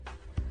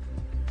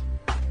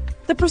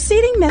The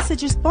preceding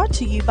message is brought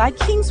to you by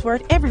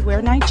Kingsword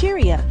Everywhere,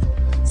 Nigeria.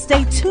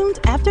 Stay tuned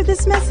after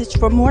this message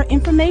for more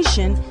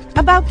information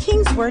about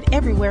Kingsword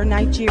Everywhere,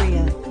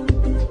 Nigeria.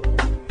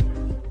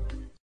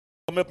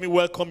 Help me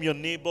welcome your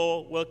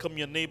neighbor. Welcome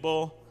your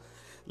neighbor.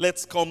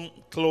 Let's come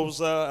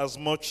closer as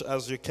much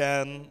as you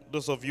can.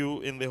 Those of you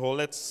in the hall,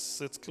 let's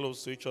sit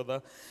close to each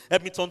other.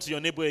 Help me turn to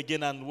your neighbor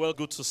again, and well,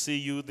 good to see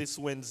you this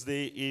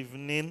Wednesday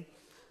evening.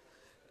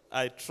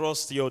 I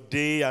trust your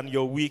day and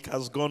your week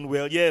has gone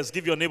well. Yes,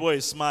 give your neighbor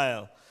a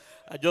smile.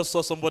 I just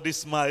saw somebody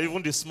smile.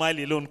 Even the smile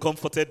alone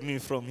comforted me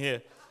from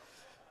here.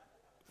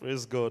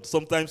 Praise God.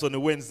 Sometimes on a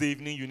Wednesday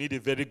evening, you need a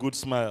very good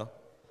smile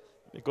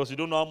because you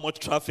don't know how much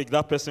traffic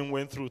that person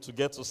went through to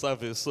get to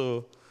service.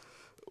 So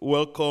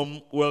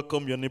welcome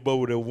your neighbor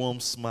with a warm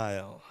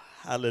smile.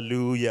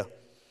 Hallelujah.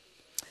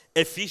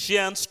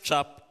 Ephesians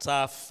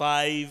chapter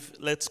 5.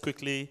 Let's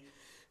quickly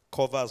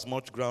cover as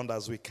much ground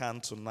as we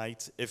can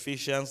tonight.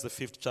 Ephesians, the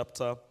 5th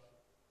chapter.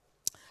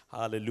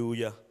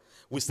 Hallelujah.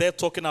 We started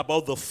talking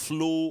about the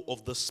flow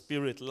of the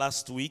Spirit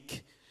last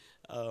week,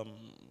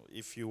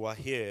 if you were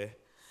here.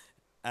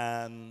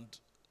 And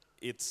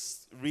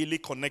it's really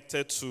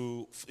connected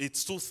to,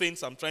 it's two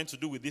things I'm trying to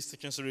do with this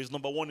teaching series.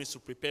 Number one is to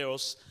prepare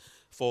us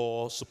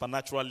for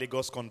Supernatural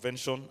Lagos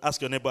Convention. Ask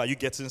your neighbor, are you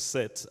getting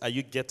set? Are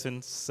you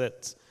getting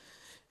set?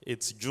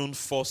 It's June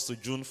 1st to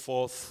June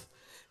 4th.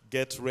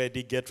 Get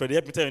ready, get ready.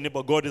 Let me tell your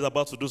neighbor, God is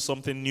about to do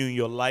something new in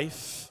your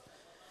life.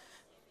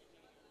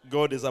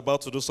 God is about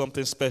to do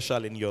something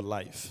special in your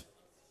life.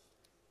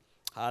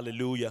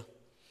 Hallelujah.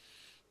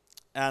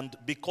 And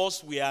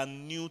because we are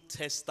New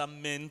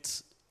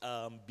Testament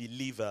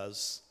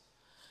believers,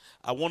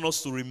 I want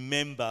us to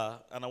remember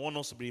and I want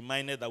us to be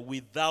reminded that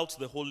without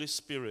the Holy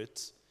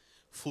Spirit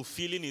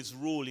fulfilling His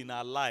role in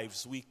our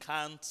lives, we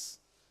can't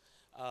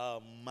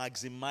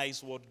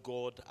maximize what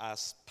God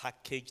has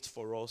packaged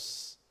for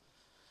us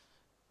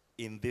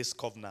in this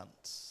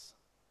covenant.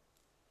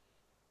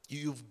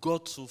 You've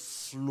got to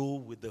flow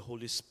with the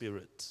Holy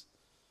Spirit.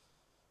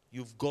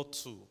 You've got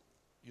to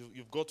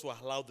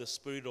allow the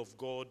Spirit of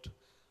God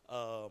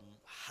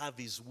have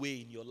His way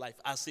in your life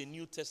as a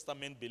New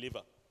Testament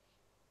believer.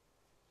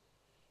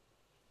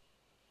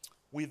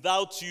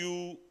 Without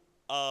you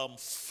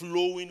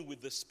flowing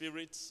with the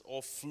Spirit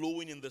or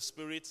flowing in the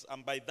Spirit,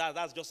 and by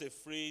that's just a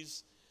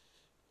phrase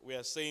we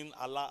are saying,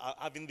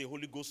 having the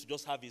Holy Ghost to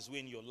just have His way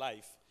in your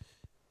life.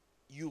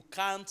 You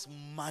can't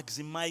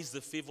maximize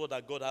the favor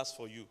that God has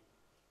for you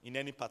in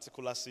any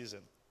particular season.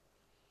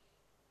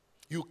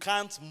 You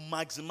can't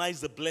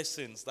maximize the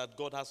blessings that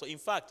God has. In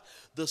fact,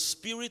 the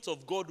Spirit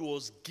of God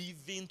was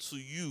given to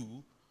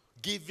you,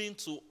 given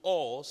to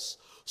us,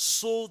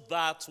 so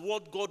that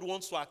what God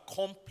wants to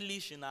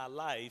accomplish in our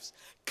lives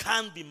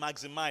can be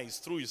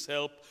maximized through His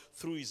help,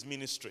 through His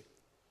ministry.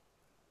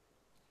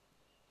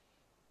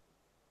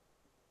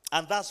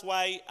 And that's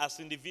why, as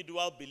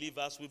individual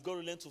believers, we've got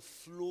to learn to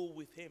flow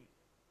with Him.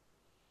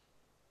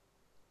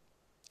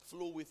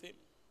 Flow with Him.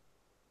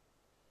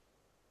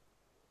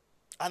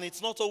 And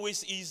it's not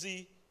always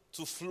easy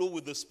to flow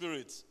with the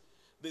Spirit.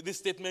 This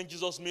statement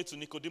Jesus made to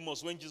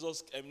Nicodemus when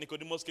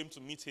Nicodemus came to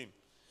meet Him.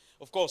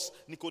 Of course,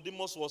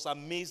 Nicodemus was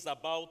amazed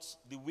about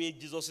the way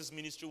Jesus'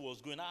 ministry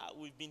was going.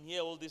 We've been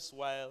here all this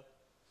while,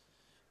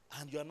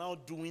 and you're now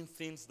doing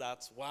things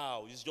that,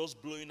 wow, it's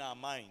just blowing our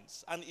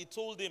minds. And He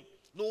told him,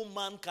 no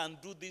man can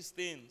do these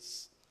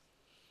things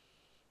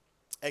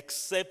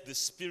except the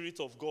Spirit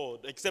of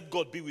God, except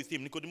God be with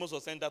him. Nicodemus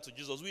was saying that to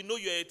Jesus. We know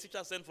you are a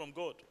teacher sent from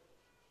God.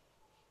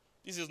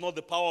 This is not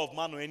the power of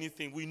man or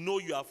anything. We know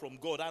you are from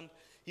God. And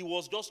he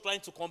was just trying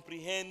to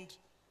comprehend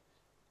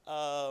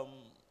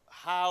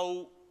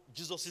how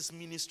Jesus'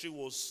 ministry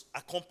was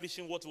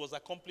accomplishing what he was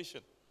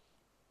accomplishing.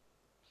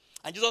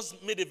 And Jesus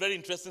made a very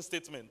interesting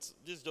statement.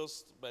 This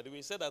just, by the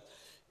way,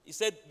 he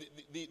said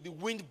the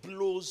wind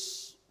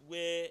blows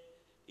where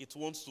it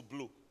wants to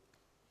blow.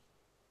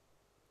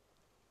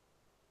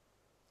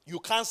 You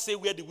can't say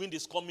where the wind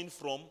is coming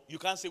from. You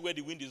can't say where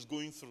the wind is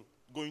going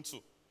to.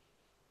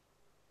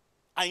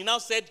 And he now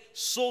said,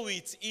 so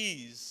it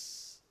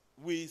is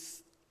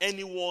with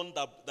anyone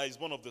that is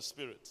born of the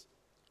Spirit.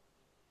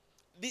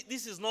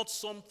 This is not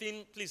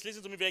something, please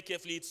listen to me very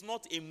carefully, it's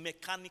not a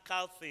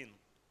mechanical thing.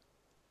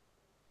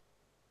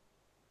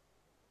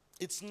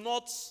 It's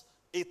not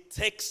a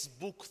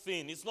textbook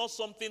thing. It's not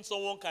something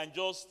someone can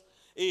just,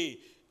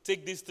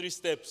 take these 3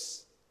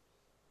 steps.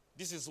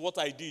 This is what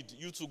I did.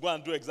 You to go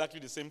and do exactly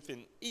the same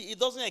thing. It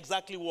doesn't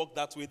exactly work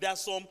that way. There are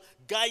some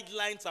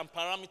guidelines and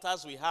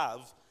parameters we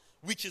have,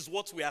 which is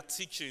what we are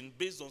teaching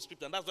based on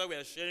Scripture. And that's why we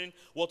are sharing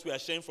what we are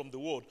sharing from the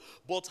Word.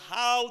 But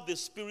how the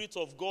Spirit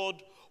of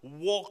God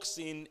works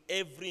in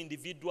every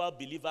individual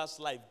believer's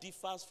life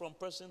differs from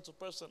person to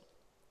person.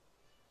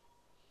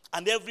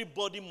 And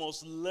everybody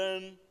must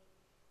learn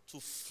to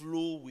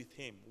flow with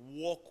Him,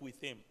 walk with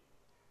Him.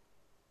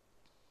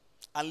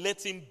 And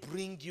let Him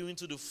bring you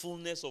into the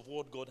fullness of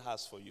what God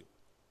has for you.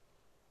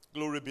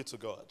 Glory be to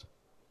God.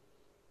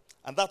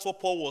 And that's what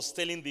Paul was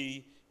telling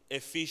the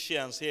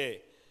Ephesians here.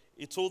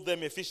 He told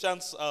them,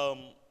 Ephesians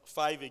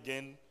 5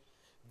 again,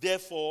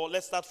 Therefore,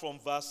 let's start from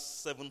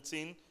verse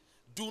 17.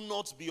 Do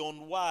not be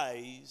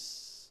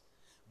unwise,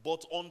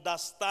 but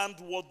understand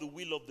what the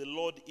will of the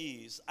Lord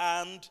is,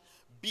 and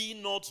be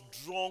not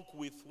drunk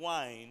with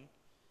wine,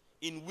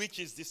 in which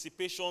is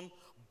dissipation,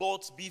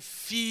 but be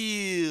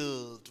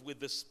filled with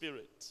the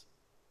Spirit.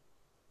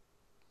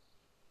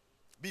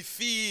 Be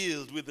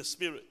filled with the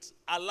Spirit.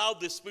 Allow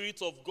the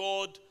Spirit of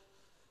God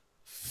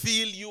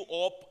fill you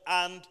up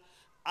and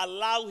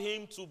allow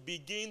him to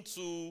begin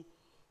to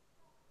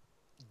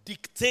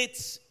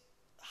dictate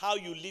how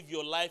you live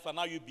your life and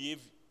how you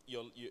behave,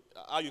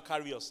 how you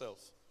carry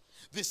yourself.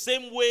 The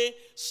same way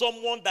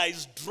someone that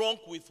is drunk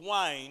with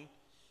wine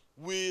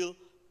will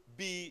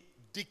be,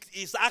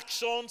 his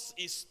actions,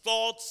 his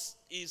thoughts,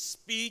 his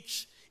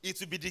speech, it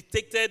will be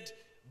dictated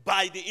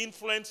by the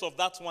influence of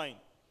that wine.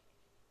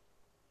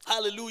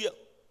 Hallelujah.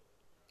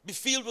 Be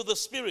filled with the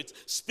Spirit,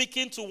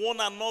 speaking to one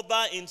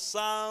another in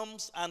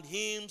psalms and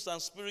hymns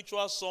and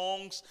spiritual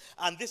songs.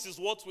 And this is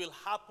what will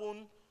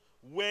happen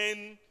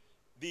when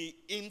the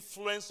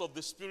influence of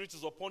the Spirit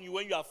is upon you,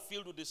 when you are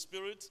filled with the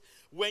Spirit,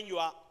 when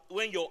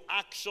your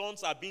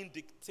actions are being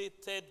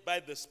dictated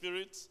by the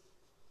Spirit,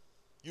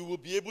 you will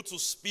be able to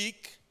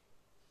speak.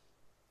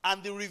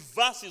 And the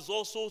reverse is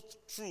also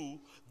true.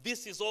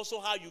 This is also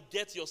how you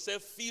get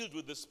yourself filled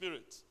with the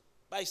Spirit,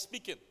 by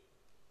speaking.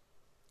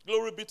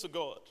 Glory be to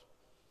God.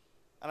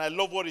 And I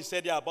love what he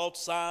said here about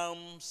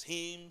psalms,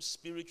 hymns,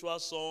 spiritual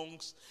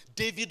songs.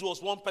 David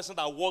was one person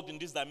that walked in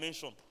this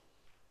dimension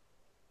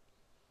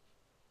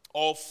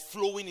of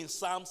flowing in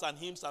psalms and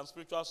hymns and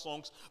spiritual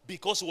songs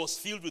because he was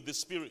filled with the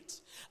Spirit.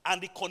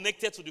 And he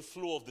connected to the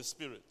flow of the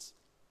Spirit.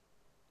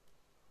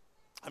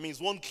 I mean, it's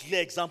one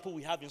clear example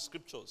we have in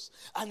scriptures.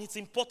 And it's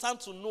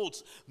important to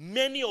note,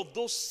 many of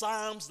those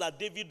psalms that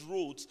David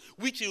wrote,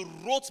 which he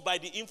wrote by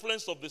the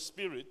influence of the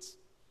Spirit,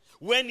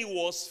 when he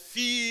was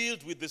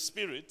filled with the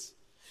Spirit,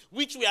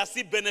 which we are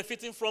still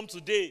benefiting from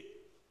today.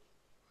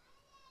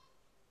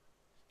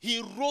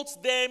 He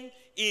wrote them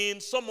in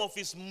some of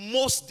his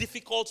most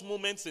difficult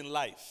moments in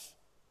life.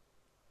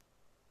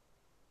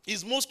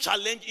 His most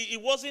challenging.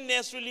 It wasn't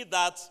necessarily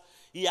that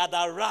he had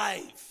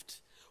arrived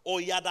or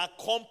he had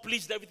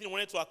accomplished everything he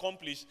wanted to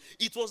accomplish.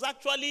 It was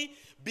actually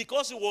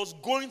because he was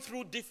going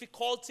through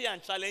difficulty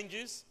and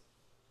challenges,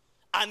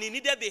 and he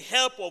needed the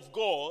help of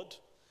God.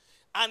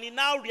 And he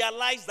now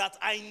realized that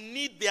I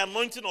need the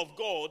anointing of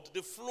God,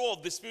 the flow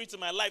of the Spirit in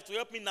my life to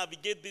help me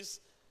navigate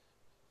this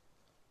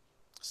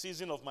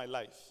season of my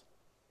life.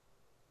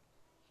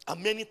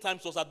 And many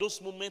times it was at those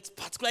moments,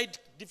 particularly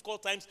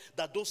difficult times,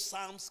 that those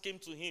psalms came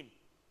to him.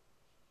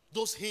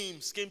 Those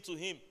hymns came to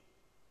him.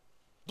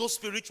 Those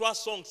spiritual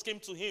songs came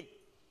to him.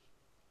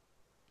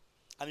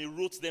 And he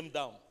wrote them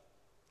down.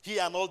 He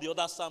and all the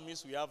other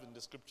psalmists we have in the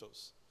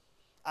scriptures.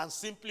 And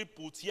simply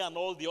put, he and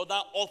all the other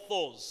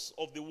authors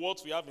of the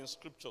words we have in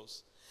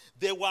scriptures,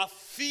 they were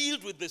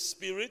filled with the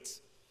Spirit.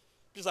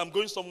 Please, I'm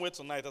going somewhere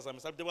tonight as I'm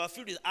saying. They were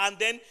filled with, and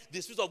then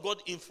the Spirit of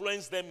God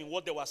influenced them in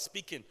what they were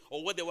speaking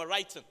or what they were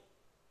writing.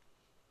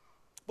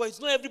 But it's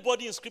not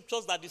everybody in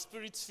scriptures that the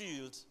Spirit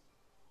filled,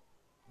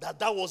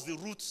 that was the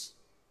route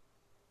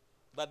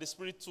that the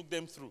Spirit took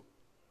them through.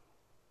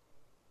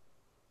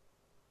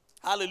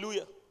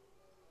 Hallelujah.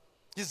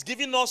 He's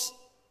giving us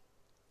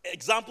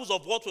examples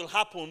of what will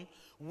happen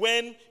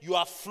when you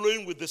are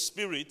flowing with the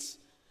Spirit.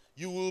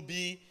 You will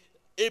be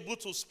able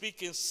to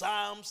speak in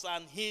psalms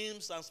and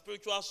hymns and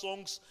spiritual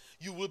songs.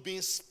 You will be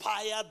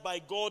inspired by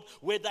God,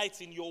 whether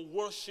it's in your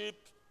worship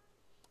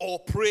or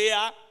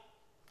prayer.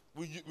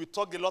 We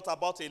talked a lot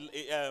about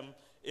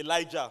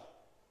Elijah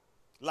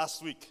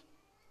last week.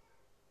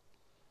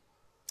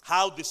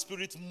 How the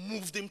Spirit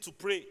moved him to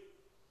pray.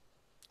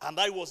 And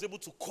I was able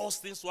to cause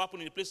things to happen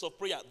in the place of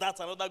prayer. That's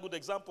another good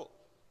example.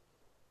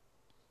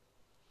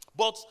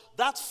 But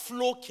that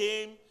flow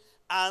came,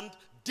 and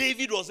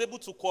David was able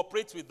to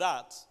cooperate with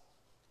that.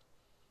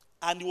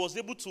 And he was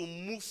able to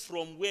move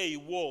from where he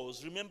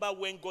was. Remember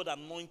when God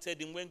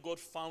anointed him, when God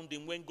found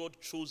him, when God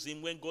chose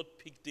him, when God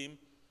picked him?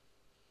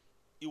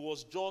 He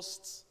was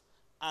just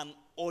an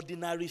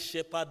ordinary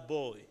shepherd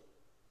boy.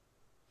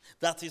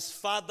 That his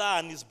father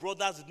and his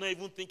brothers did not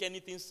even think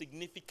anything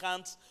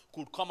significant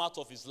could come out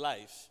of his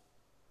life.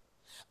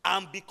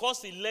 And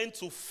because he learned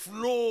to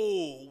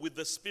flow with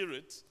the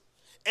Spirit,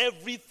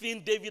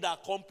 everything David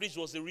accomplished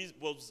was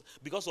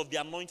because of the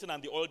anointing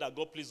and the oil that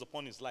God placed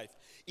upon his life.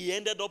 He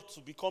ended up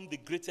to become the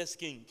greatest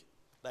king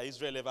that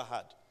Israel ever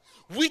had,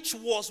 which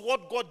was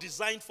what God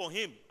designed for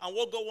him and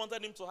what God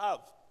wanted him to have.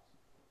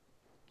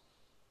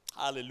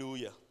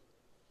 Hallelujah.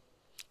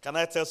 Can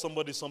I tell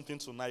somebody something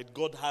tonight?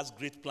 God has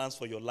great plans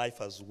for your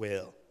life as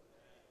well.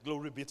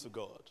 Glory be to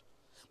God.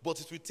 But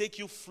it will take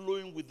you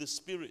flowing with the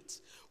Spirit,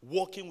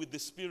 walking with the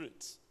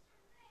Spirit,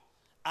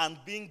 and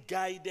being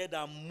guided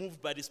and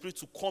moved by the Spirit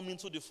to come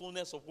into the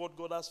fullness of what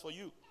God has for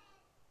you.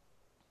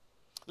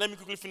 Let me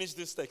quickly finish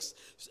this text.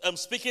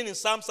 Speaking in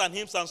psalms and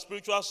hymns and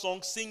spiritual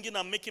songs, singing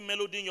and making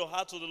melody in your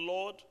heart to the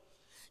Lord,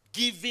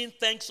 giving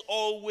thanks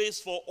always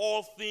for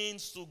all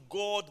things to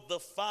God the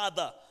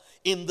Father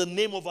in the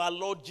name of our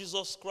Lord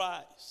Jesus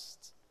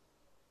Christ.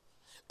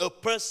 A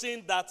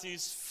person that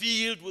is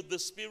filled with the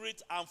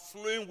Spirit and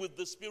flowing with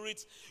the Spirit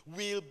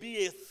will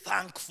be a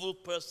thankful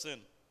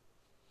person,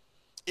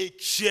 a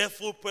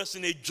cheerful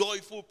person, a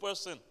joyful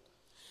person.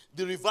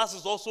 The reverse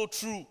is also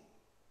true.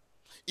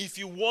 If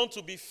you want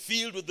to be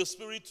filled with the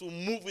Spirit, to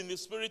move in the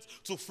Spirit,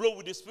 to flow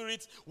with the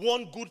Spirit,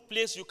 one good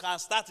place you can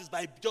start is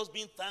by just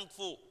being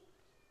thankful.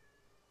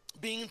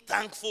 Being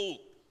thankful.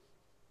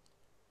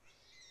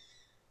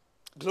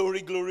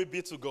 Glory, glory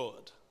be to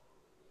God.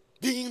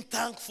 Being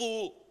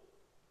thankful.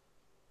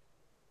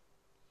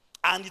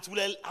 And it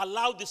will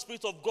allow the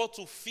Spirit of God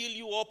to fill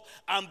you up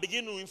and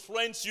begin to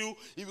influence you.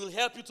 It will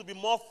help you to be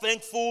more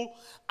thankful.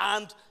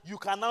 And you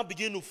can now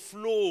begin to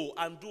flow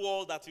and do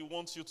all that He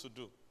wants you to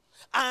do.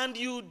 And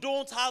you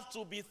don't have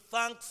to be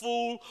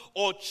thankful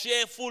or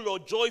cheerful or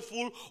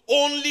joyful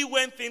only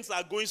when things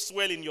are going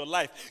swell in your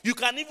life. You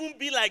can even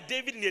be like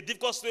David in a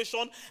difficult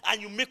situation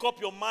and you make up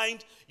your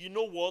mind, you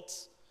know what?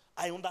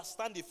 I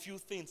understand a few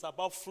things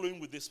about flowing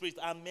with the Spirit.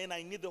 Amen.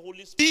 I need the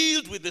Holy Spirit.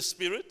 Filled with the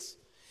Spirit.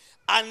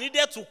 I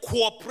needed to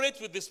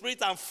cooperate with the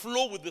Spirit and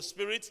flow with the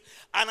Spirit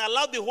and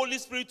allow the Holy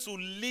Spirit to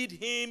lead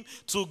him,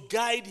 to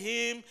guide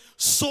him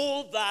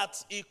so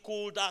that he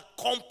could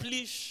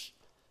accomplish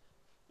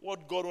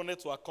what God wanted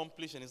to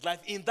accomplish in his life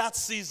in that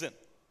season.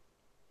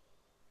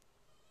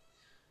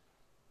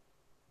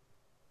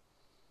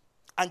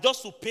 And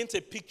just to paint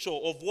a picture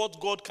of what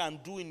God can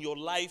do in your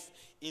life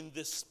in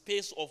the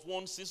space of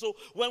one season. So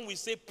when we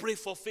say pray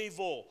for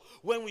favor,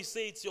 when we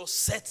say it's your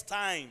set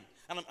time,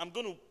 and I'm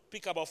going to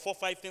pick about 4 or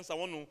 5 things I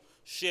want to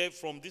share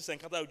from this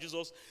encounter with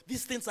Jesus.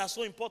 These things are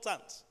so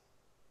important.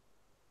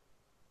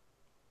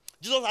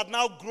 Jesus had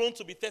now grown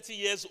to be 30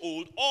 years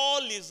old.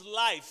 All his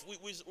life,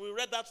 we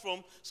read that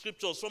from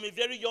scriptures. From a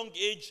very young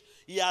age,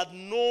 he had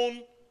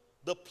known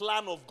the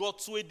plan of God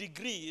to a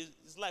degree.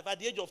 His life, at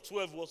the age of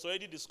 12, was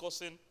already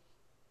discussing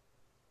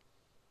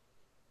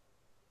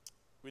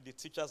with the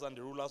teachers and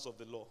the rulers of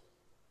the law.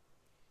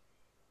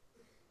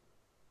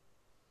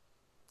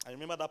 I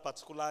remember that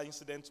particular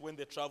incident when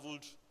they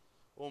traveled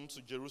home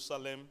to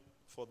Jerusalem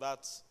for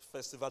that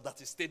festival, that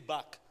he stayed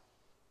back.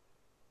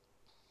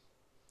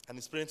 And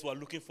his parents were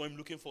looking for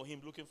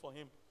him.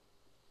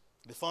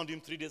 They found him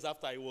 3 days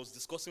after. He was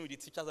discussing with the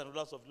teachers and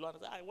rulers of the law. I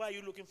said, why are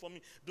you looking for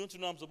me? Don't you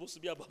know I'm supposed to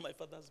be about my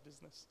father's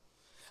business?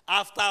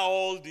 After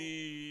all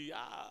the,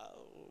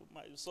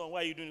 my son,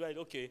 why are you doing that?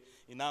 Okay.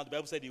 And now the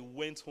Bible said he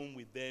went home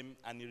with them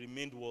and he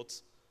remained what?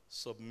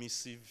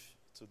 Submissive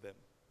to them.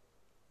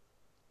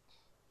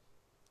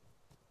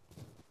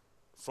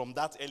 From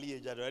that early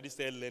age, I already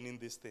started learning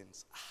these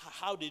things.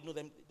 How did he know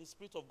them? The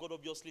Spirit of God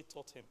obviously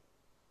taught him.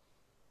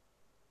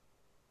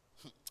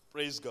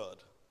 Praise God.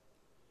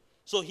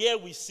 So here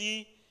we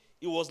see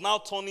he was now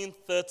turning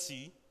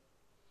 30,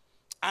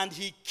 and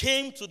he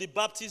came to the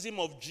baptism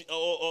of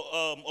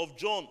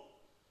John.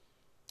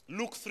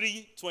 Luke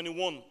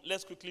 3:21.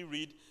 Let's quickly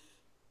read.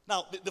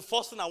 Now, the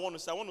first thing I want to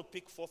say, I want to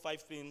pick 4 or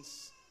 5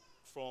 things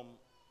from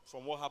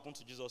what happened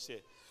to Jesus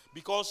here.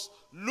 Because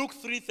Luke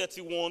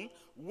 3:31,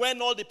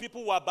 when all the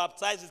people were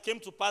baptized, it came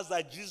to pass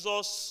that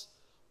Jesus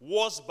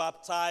was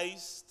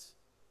baptized.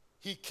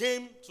 He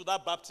came to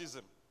that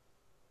baptism.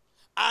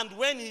 And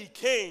when he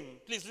came,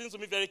 please listen to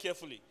me very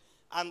carefully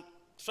and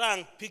try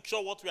and picture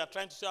what we are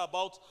trying to say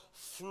about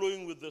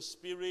flowing with the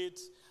Spirit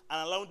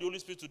and allowing the Holy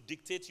Spirit to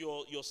dictate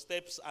your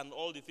steps and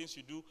all the things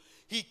you do.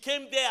 He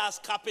came there as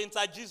carpenter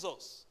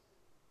Jesus.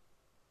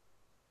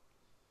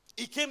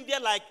 He came there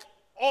like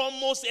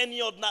almost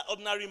any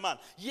ordinary man.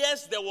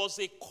 Yes, there was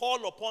a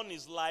call upon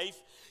his life.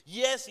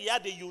 Yes, he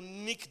had a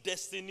unique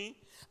destiny,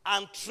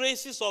 and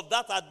traces of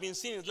that had been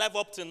seen in his life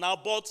up till now.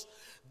 But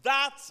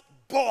that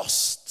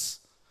burst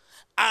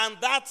and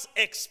that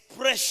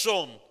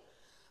expression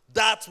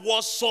that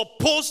was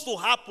supposed to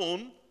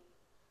happen,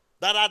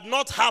 that had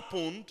not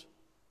happened,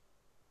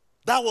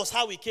 that was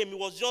how he came. He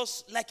was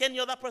just like any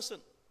other person.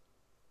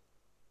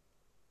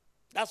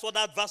 That's what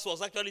that verse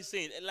was actually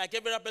saying. Like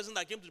every other person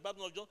that came to the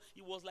baptism of John,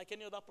 he was like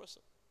any other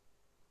person.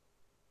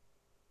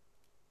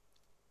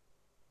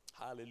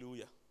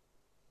 Hallelujah.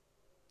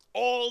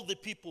 All the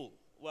people,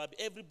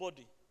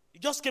 everybody, he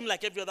just came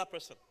like every other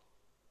person.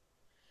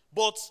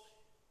 But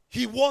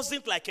he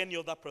wasn't like any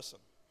other person.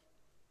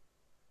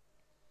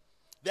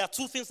 There are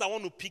 2 things I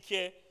want to pick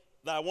here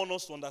that I want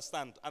us to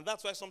understand. And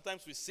that's why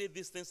sometimes we say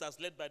these things as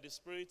led by the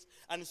Spirit.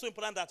 And it's so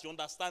important that you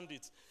understand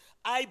it.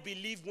 I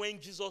believe when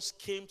Jesus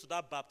came to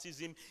that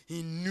baptism,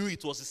 he knew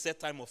it was a set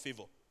time of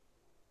favor.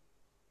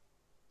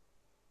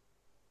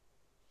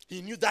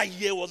 He knew that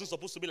year wasn't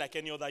supposed to be like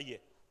any other year.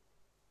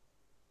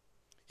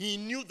 He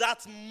knew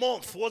that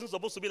month wasn't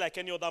supposed to be like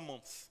any other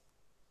month.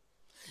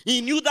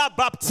 He knew that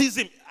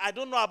baptism, I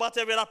don't know about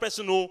every other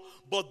person,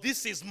 but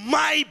this is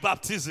my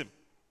baptism.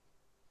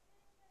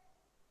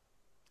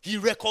 He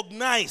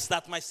recognized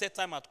that my set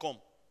time had come.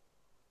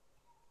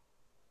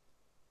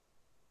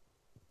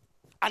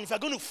 And if you're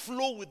going to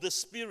flow with the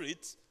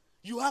Spirit,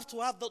 you have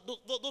to have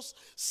those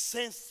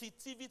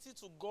sensitivity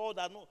to God.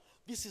 And no,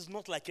 this is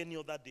not like any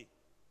other day.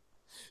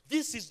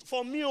 This is,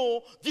 for me,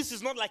 this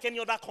is not like any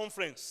other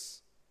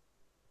conference.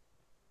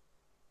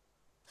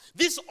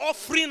 This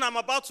offering I'm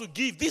about to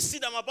give, this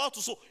seed I'm about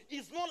to sow,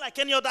 it's not like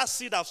any other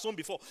seed I've sown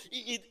before.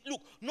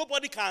 Look,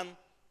 nobody can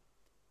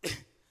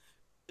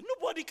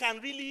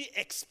really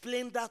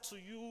explain that to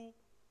you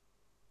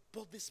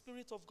but the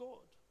Spirit of God.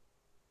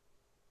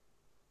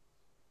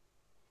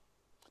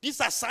 This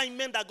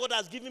assignment that God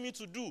has given me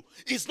to do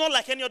is not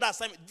like any other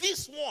assignment.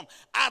 This one,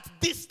 at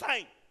this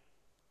time,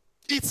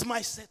 it's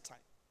my set time.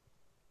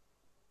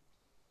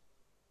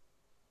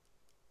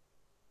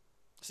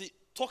 See,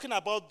 talking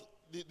about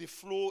the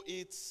flow,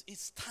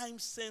 it's time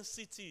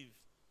sensitive.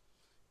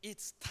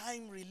 It's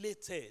time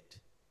related.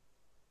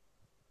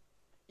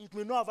 It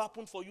may not have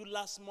happened for you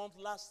last month,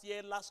 last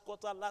year, last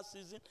quarter, last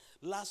season,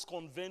 last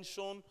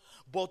convention,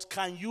 but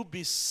can you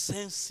be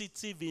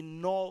sensitive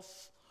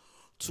enough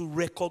to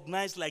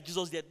recognize, like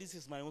Jesus, that this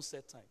is my own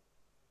set time?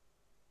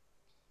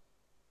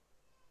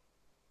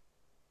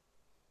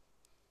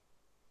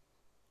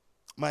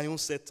 My own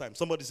set time.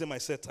 Somebody say my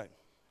set time.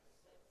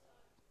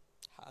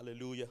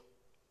 Hallelujah.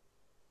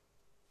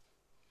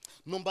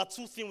 Number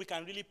 2 thing we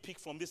can really pick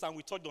from this, and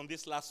we talked on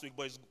this last week,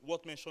 but it's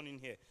worth mentioning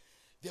here.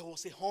 There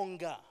was a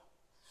hunger.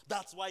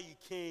 That's why he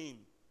came.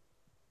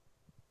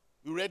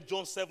 We read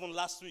John 7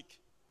 last week.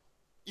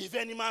 If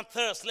any man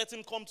thirst, let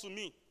him come to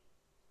me.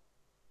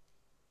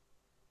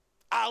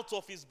 Out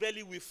of his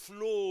belly will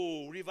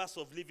flow rivers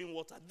of living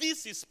water.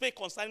 This is spake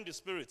concerning the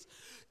Spirit.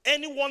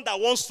 Anyone that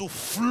wants to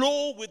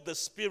flow with the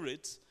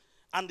Spirit,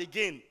 and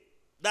again,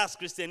 that's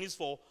Christianese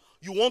for,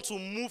 you want to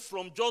move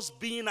from just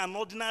being an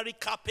ordinary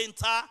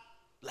carpenter,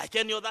 like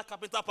any other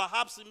carpenter,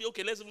 perhaps,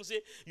 okay, let's even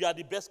say you are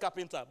the best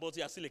carpenter, but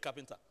you are still a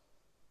carpenter.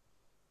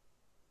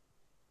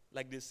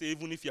 Like they say,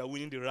 even if you are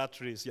winning the rat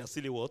race, you are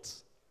still a what?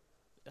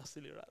 You are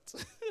still a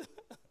rat.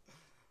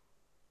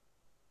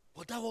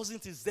 But that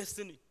wasn't his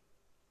destiny.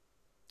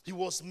 He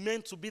was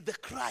meant to be the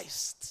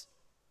Christ.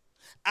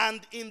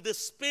 And in the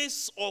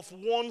space of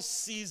one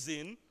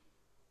season,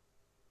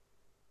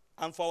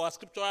 and for our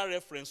scriptural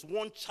reference,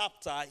 one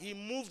chapter, he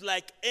moved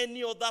like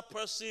any other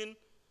person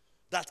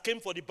that came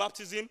for the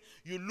baptism.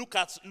 You look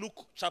at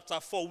Luke chapter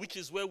 4, which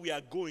is where we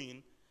are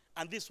going,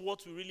 and this is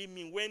what we really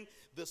mean. When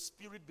the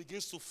Spirit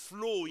begins to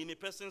flow in a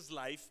person's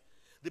life,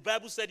 the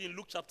Bible said in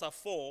Luke chapter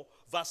 4,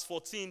 verse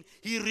 14,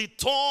 he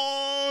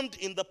returned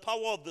in the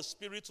power of the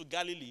Spirit to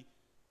Galilee.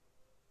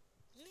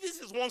 This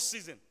is one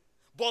season.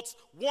 But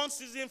one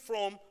season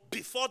from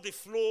before the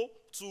flow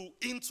to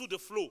into the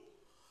flow.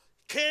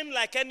 Came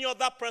like any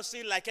other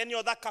person, like any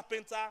other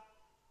carpenter.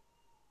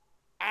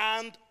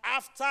 And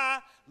after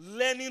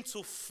learning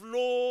to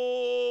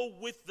flow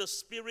with the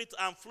Spirit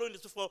and flowing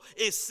for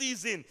a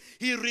season,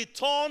 he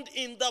returned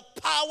in the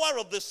power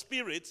of the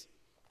Spirit.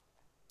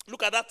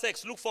 Look at that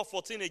text, Luke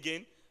 4:14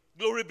 again.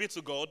 Glory be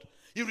to God.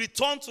 He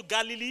returned to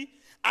Galilee,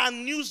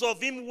 and news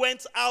of him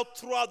went out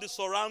throughout the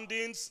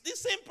surroundings. The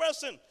same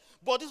person,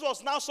 but this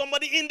was now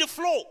somebody in the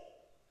flow.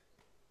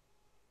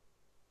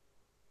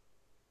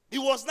 He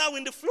was now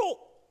in the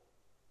flow.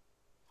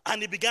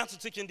 And he began to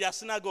teach in their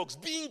synagogues,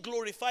 being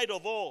glorified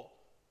of all.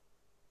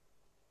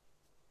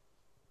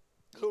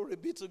 Glory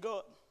be to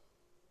God.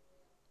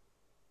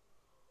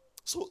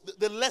 So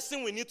the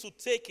lesson we need to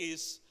take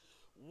is,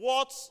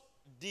 what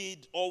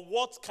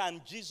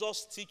can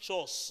Jesus teach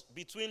us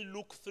between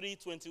Luke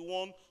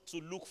 3:21 to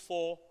Luke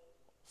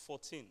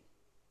 4:14?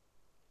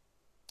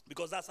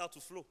 Because that's how to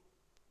flow.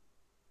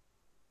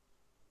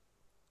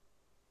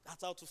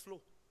 That's how to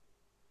flow.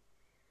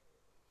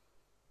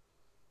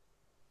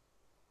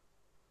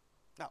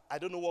 Now, I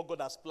don't know what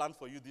God has planned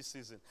for you this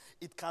season.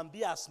 It can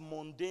be as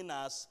mundane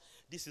as,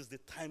 this is the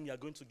time you are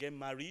going to get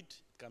married.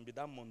 It can be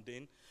that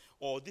mundane.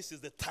 Or this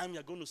is the time you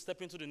are going to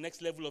step into the next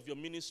level of your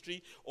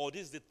ministry. Or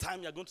this is the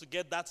time you are going to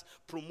get that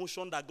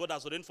promotion that God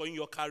has ordained for you in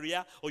your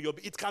career.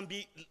 It can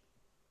be.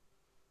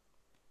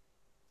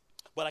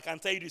 But I can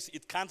tell you this,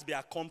 it can't be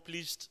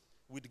accomplished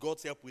with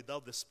God's help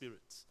without the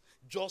Spirit.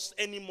 Just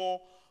any more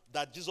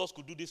that Jesus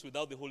could do this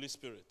without the Holy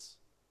Spirit.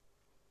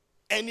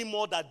 Any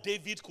more that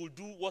David could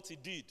do what he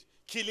did,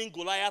 killing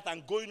Goliath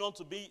and going on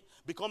to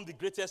become the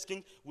greatest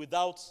king,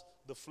 without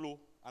the flow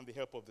and the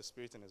help of the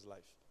Spirit in his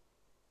life.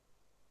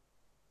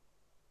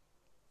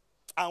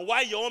 And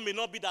while your own may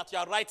not be that you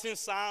are writing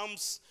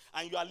psalms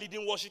and you are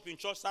leading worship in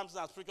church, psalms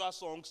and spiritual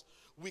songs,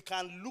 we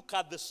can look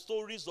at the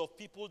stories of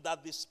people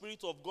that the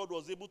Spirit of God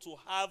was able to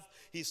have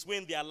his way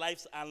in their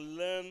lives and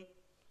learn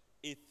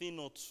a thing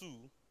or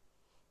two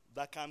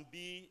that can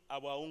be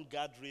our own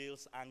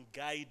guardrails and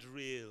guide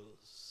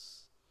rails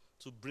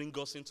to bring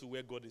us into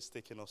where God is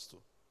taking us to.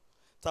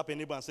 Tap a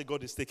neighbor and say,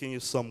 God is taking you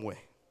somewhere.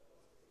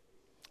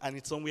 And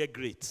it's somewhere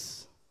great.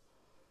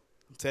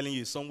 I'm telling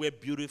you, it's somewhere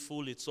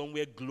beautiful. It's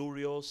somewhere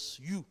glorious.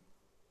 You.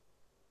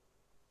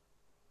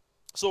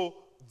 So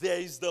there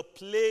is the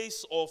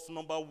place of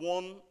number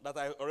 1 that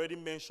I already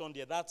mentioned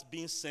there. That's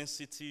being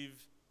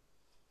sensitive.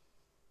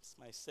 It's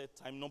my set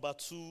time. Number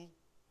 2,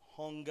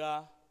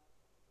 hunger.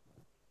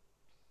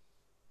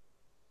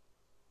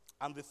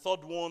 And the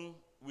third one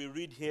we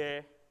read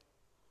here.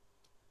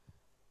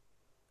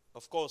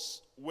 Of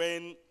course,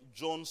 when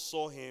John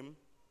saw him,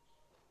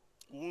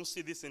 we won't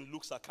see this in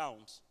Luke's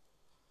account.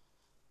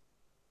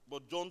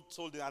 But John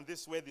told him, and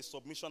this is where the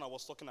submission I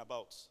was talking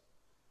about.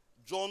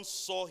 John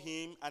saw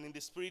him, and in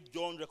the spirit,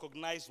 John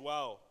recognized,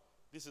 wow,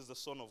 this is the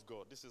Son of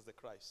God. This is the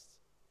Christ.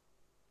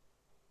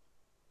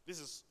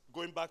 This is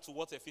going back to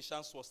what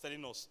Ephesians was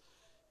telling us.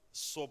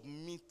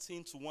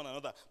 Submitting to one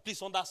another.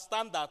 Please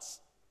understand that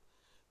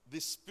the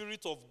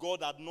Spirit of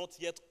God had not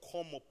yet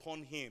come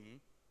upon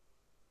him.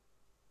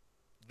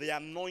 The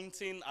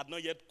anointing had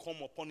not yet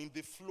come upon him.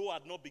 The flow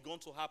had not begun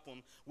to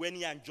happen when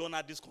he and John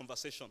had this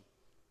conversation.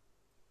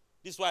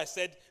 This is why I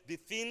said the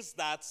things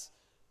that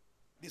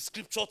the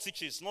scripture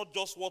teaches, not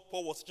just what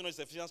Paul was teaching us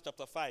in Ephesians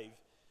chapter 5.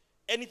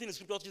 Anything the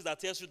scripture teaches that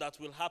tells you that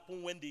will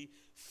happen when the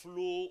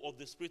flow of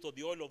the Spirit or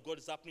the oil of God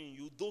is happening in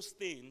you, those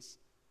things,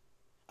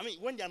 I mean,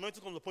 when the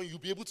anointing comes upon you, you'll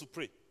be able to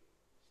pray.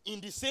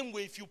 In the same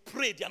way, if you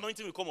pray, the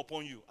anointing will come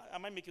upon you.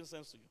 Am I making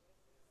sense to you?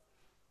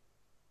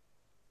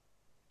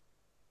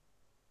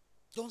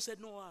 John said,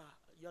 no,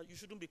 you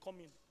shouldn't be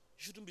coming. You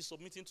shouldn't be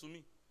submitting to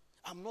me.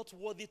 I'm not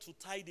worthy to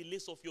tie the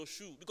lace of your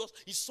shoe, because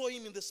he saw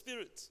him in the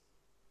spirit.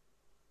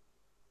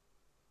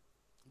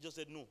 He just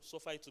said, no,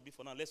 suffer it to be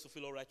for now. Let's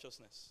fulfill all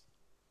righteousness.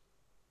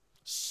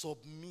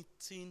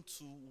 Submitting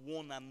to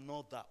one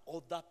another,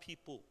 other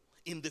people,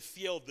 in the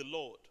fear of the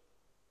Lord.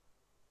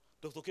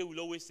 Dr. K will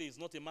always say it's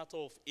not a matter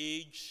of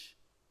age,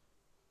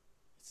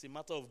 it's a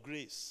matter of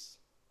grace.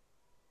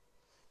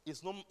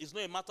 It's not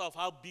a matter of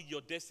how big your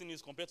destiny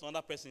is compared to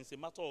another person. It's a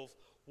matter of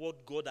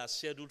what God has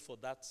scheduled for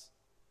that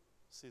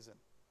season.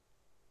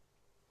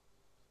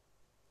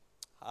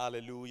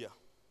 Hallelujah.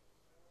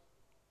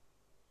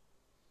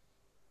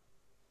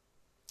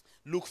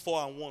 Luke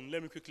 4:1.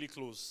 Let me quickly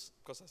close,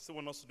 because I still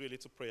want us to do a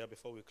little prayer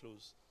before we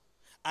close.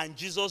 And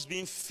Jesus,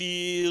 being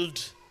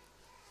filled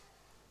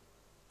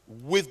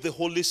with the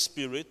Holy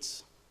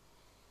Spirit,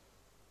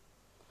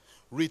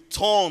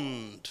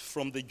 returned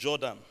from the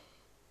Jordan,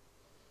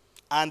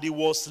 and he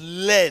was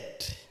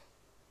led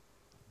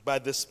by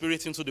the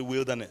Spirit into the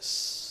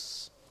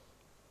wilderness.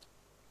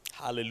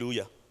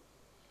 Hallelujah.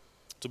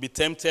 To be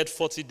tempted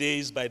 40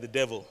 days by the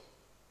devil.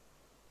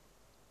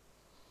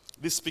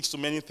 This speaks to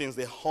many things.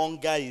 The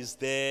hunger is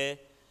there.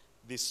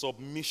 The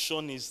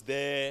submission is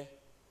there.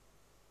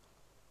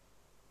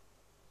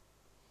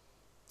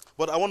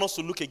 But I want us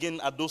to look again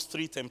at those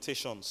three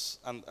temptations.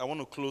 And I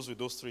want to close with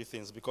those three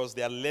things, because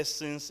there are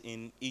lessons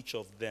in each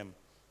of them.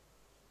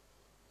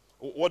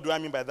 What do I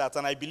mean by that?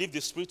 And I believe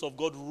the Spirit of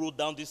God wrote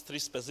down these three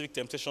specific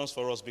temptations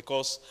for us,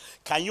 because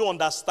can you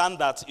understand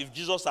that if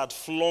Jesus had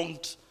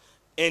flunked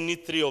any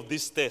three of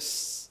these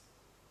tests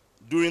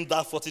during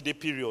that 40-day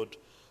period,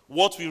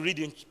 what we read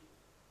in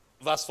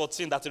verse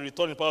 14, that he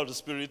returned in the power of the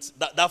Spirit,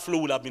 that flow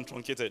would have been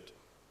truncated.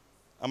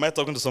 Am I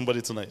talking to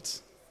somebody tonight?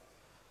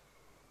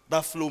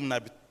 That flow would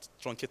have been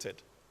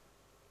truncated.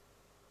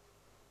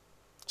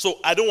 So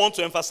I don't want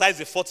to emphasize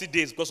the 40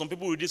 days, because some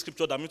people read this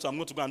scripture that means I'm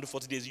going to go and do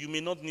 40 days. You may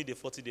not need a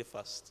 40-day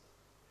fast.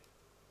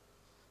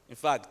 In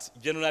fact,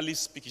 generally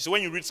speaking, so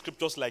when you read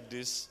scriptures like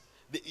this,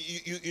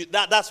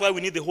 that's why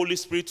we need the Holy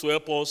Spirit to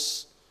help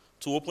us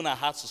to open our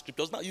hearts to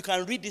scriptures. Now, you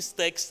can read this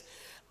text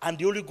and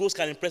the Holy Ghost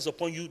can impress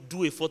upon you,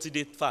 do a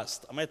 40-day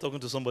fast. Am I talking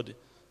to somebody?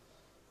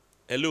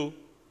 Hello?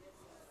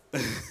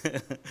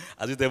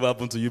 Has it ever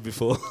happened to you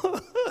before?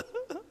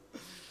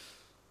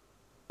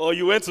 Or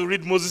you went to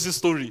read Moses'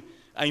 story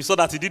and you saw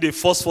that he did the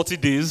first 40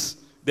 days,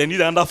 then he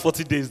did another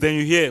 40 days. Then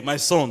you hear, my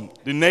son,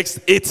 the next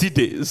 80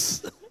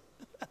 days.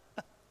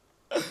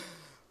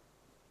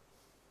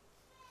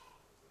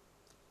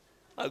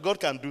 And God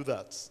can do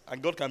that.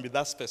 And God can be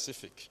that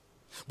specific.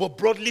 But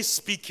broadly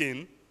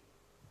speaking,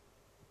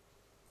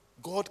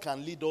 God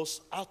can lead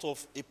us out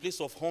of a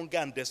place of hunger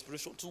and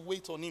desperation to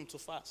wait on him to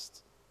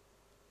fast.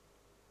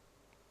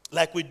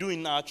 Like we do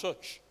in our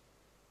church.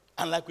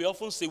 And like we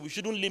often say, we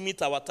shouldn't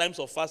limit our times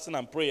of fasting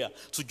and prayer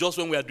to just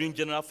when we are doing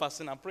general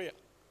fasting and prayer.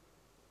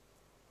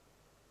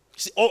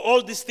 See,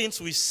 all these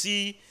things we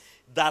see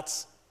that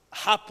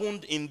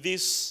happened in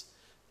this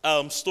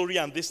story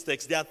and this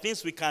text, there are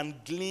things we can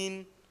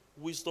glean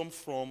wisdom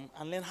from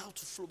and learn how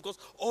to flow. Because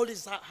all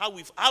this is how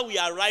we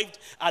arrived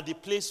at the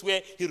place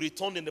where he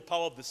returned in the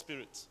power of the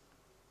Spirit.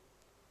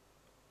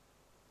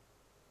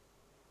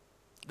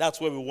 That's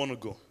where we want to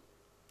go.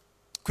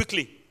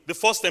 Quickly, the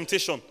first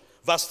temptation,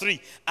 verse 3.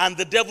 And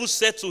the devil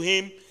said to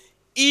him,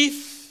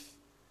 if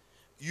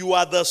you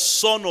are the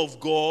Son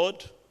of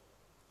God,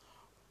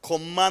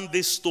 command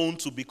this stone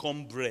to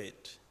become bread.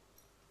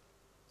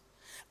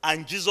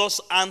 And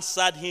Jesus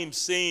answered him,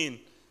 saying,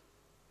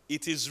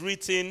 it is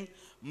written,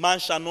 man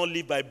shall not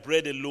live by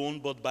bread alone,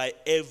 but by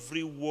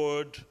every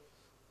word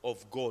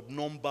of God.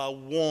 Number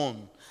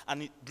one.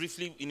 And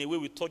briefly, in a way,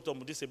 we talked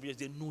about this,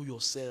 know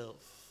yourself.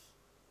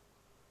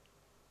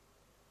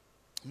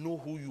 Know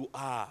who you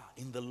are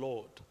in the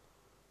Lord.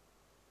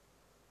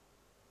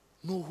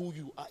 Know who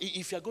you are.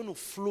 If you're going to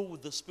flow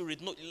with the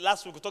Spirit,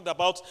 last week we talked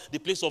about the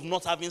place of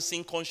not having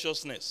sin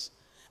consciousness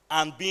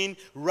and being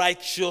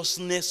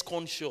righteousness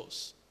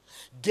conscious.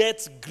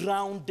 Get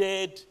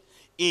grounded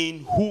in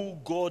who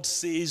God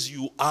says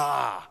you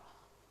are.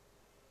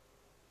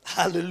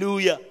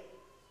 Hallelujah.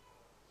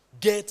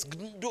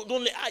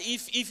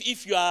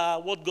 If you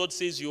are what God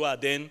says you are,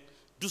 then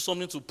do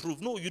something to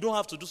prove. No, you don't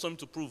have to do something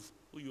to prove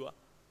who you are.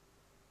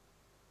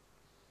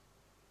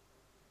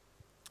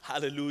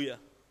 Hallelujah.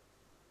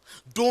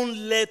 Don't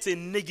let a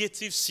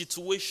negative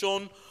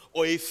situation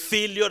or a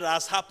failure that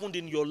has happened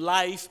in your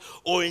life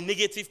or a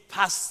negative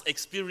past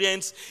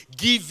experience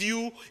give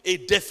you a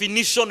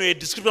definition or a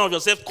description of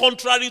yourself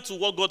contrary to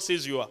what God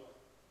says you are.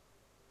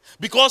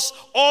 Because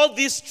all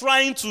this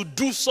trying to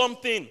do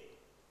something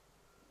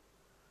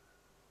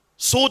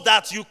so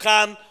that you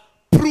can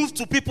prove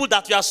to people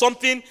that you are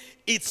something,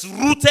 it's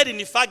rooted in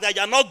the fact that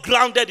you are not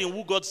grounded in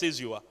who God says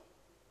you are.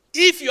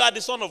 If you are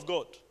the Son of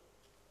God,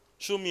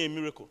 show me a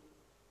miracle.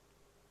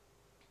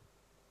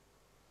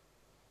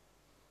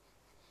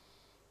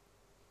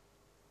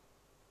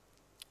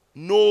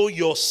 Know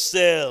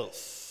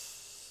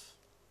yourself.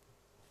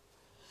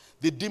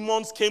 The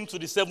demons came to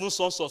the 7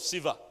 sons of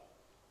Sceva.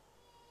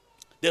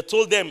 They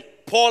told them,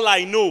 Paul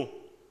I know,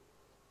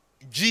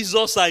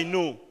 Jesus I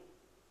know.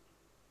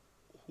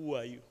 Who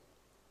are you?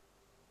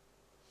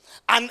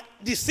 And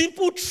the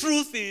simple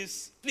truth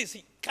is, please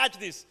catch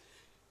this.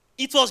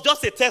 It was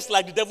just a test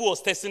like the devil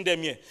was testing them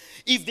here.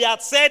 If they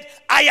had said,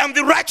 I am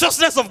the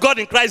righteousness of God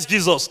in Christ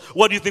Jesus,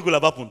 what do you think would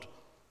have happened?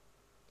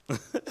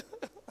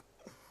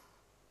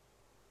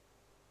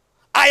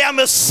 I am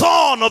a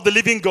son of the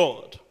living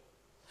God.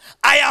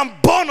 I am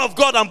born of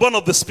God and born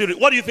of the Spirit.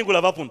 What do you think would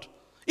have happened?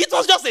 It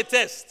was just a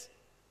test.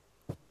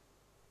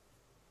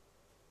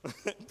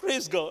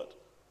 Praise God.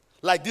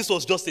 Like this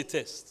was just a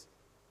test.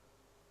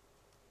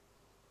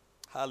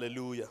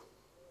 Hallelujah.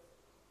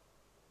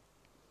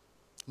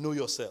 Know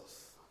yourself.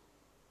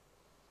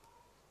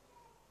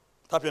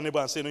 Tap your neighbor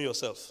and say, know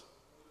yourself.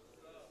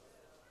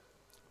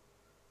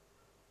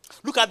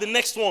 Look at the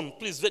next one,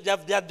 please. They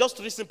are just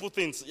 3 simple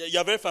things. You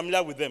are very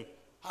familiar with them.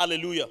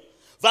 Hallelujah.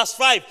 Verse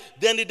 5,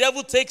 then the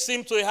devil takes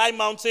him to a high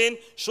mountain,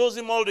 shows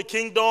him all the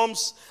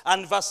kingdoms.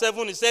 And verse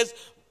 7, it says,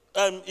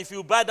 if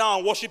you bow down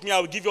and worship me, I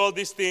will give you all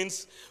these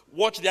things.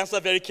 Watch the answer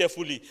very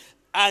carefully.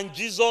 And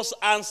Jesus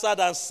answered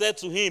and said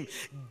to him,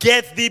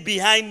 get thee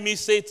behind me,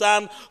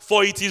 Satan,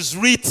 for it is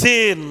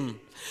written,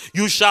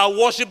 you shall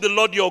worship the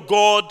Lord your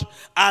God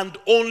and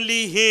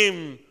only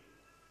him.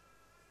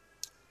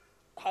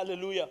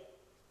 Hallelujah.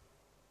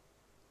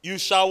 You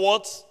shall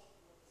what?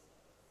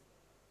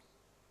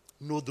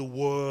 Know the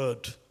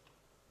word.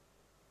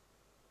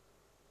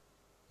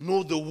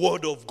 Know the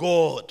word of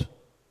God.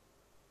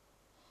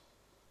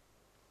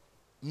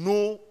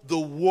 Know the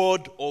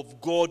word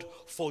of God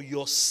for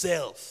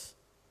yourself.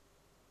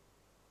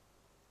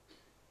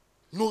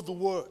 Know the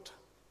word.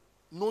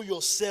 Know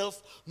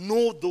yourself.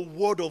 Know the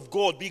word of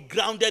God. Be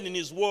grounded in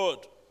his word.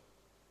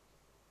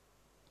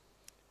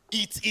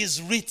 It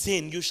is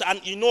written. You shall,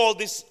 and you know all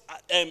these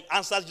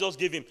answers just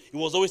gave him. He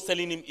was always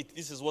telling him,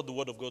 this is what the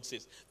word of God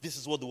says. This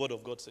is what the word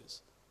of God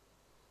says.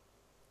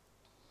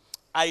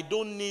 I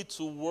don't need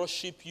to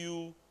worship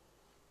you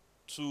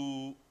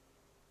to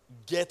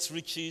get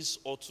riches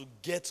or to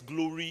get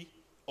glory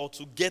or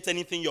to get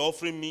anything you're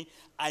offering me.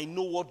 I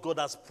know what God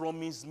has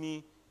promised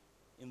me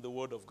in the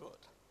word of God.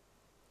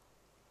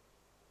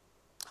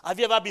 Have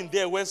you ever been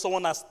there when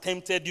someone has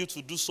tempted you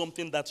to do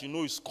something that you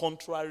know is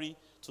contrary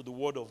to the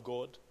word of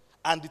God?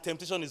 And the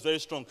temptation is very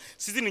strong.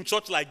 Sitting in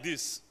church like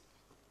this,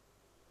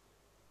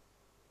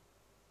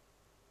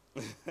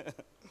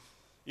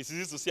 it's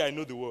easy to say, I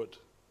know the word.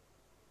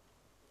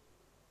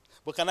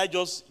 But can I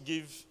just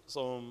give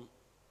some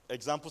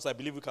examples I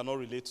believe we can all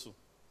relate to?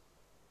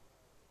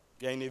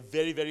 You are in a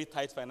very, very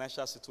tight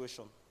financial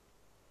situation.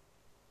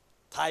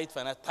 Tight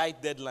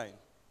deadline.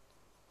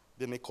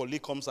 Then a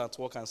colleague comes at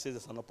work and says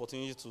there's an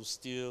opportunity to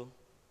steal.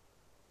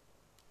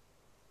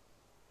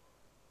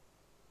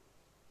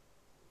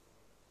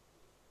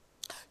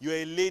 You're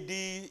a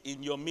lady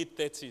in your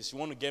mid-30s. You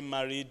want to get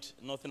married.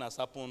 Nothing has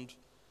happened.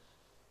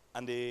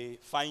 And a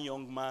fine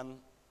young man,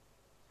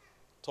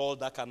 tall,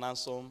 dark, and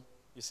handsome,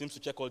 he seems to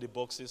check all the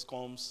boxes,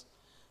 comes,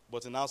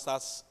 but he now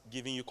starts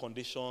giving you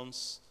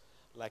conditions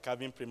like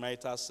having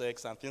premarital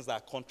sex and things that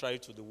are contrary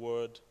to the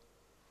word.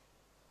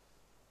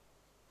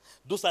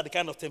 Those are the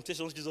kind of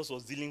temptations Jesus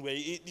was dealing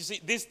with. You see,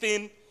 this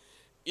thing,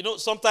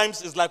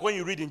 sometimes it's like when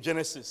you read in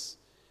Genesis,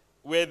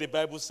 where the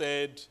Bible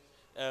said,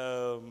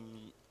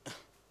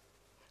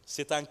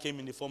 Satan came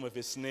in the form of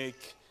a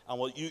snake.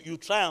 And you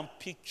try and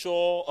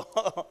picture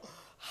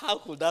how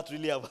could that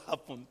really have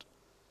happened?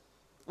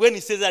 When he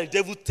says that the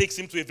devil takes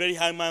him to a very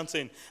high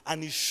mountain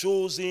and he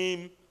shows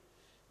him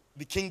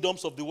the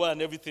kingdoms of the world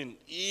and everything,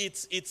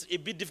 it's a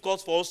bit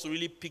difficult for us to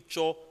really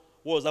picture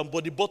what was that.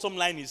 But the bottom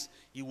line is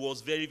he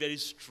was very, very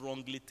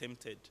strongly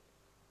tempted.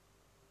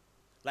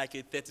 Like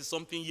a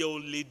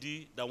 30-something-year-old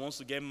lady that wants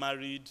to get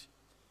married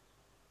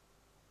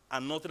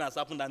and nothing has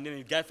happened, and then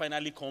the guy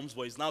finally comes,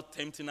 but he's now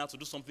tempting her to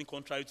do something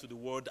contrary to the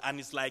word. And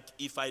it's like,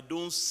 if I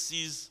don't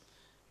seize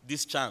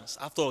this chance,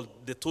 after all,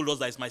 they told us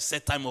that it's my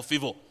set time of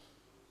favor.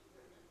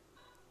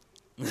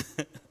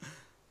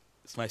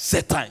 It's my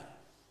set time.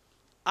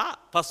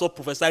 Pastor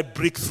prophesied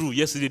breakthrough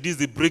yesterday. This is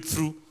the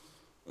breakthrough.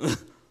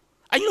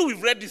 And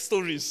we've read these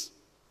stories.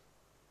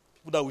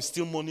 People that will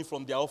steal money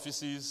from their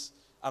offices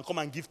and come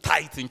and give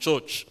tithe in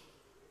church.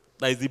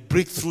 That is the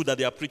breakthrough that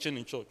they are preaching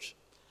in church.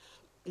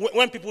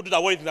 When people do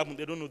that, what is happening?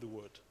 They don't know the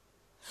word.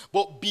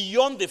 But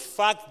beyond the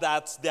fact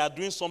that they are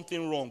doing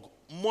something wrong,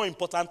 more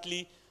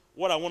importantly,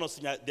 what I want to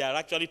see, they are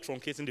actually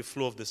truncating the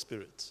flow of the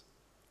Spirit.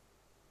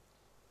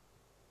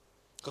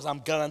 Because I'm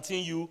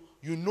guaranteeing you,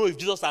 you know if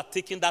Jesus had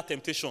taken that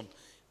temptation,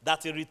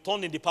 that a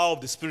return in the power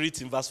of the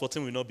Spirit in verse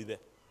 14 will not be there.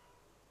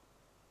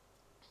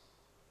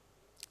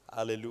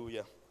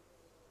 Hallelujah.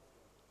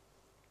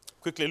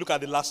 Quickly, look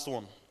at the last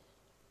one.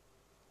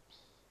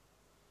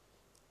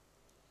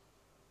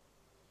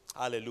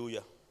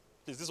 Hallelujah.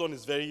 This one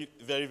is very,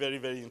 very, very,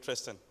 very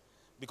interesting.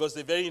 Because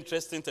it's a very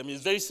interesting term.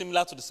 It's very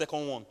similar to the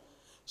second one.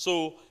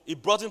 So, he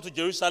brought him to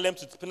Jerusalem,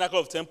 to the pinnacle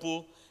of the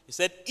temple. He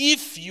said,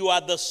 if you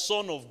are the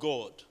Son of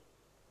God,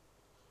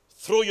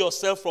 throw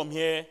yourself from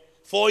here,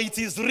 for it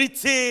is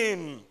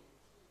written.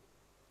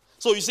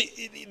 So, you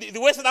see, the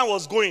way Satan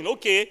was going,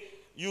 okay,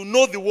 you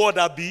know the word,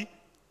 Abi.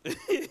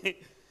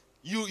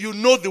 you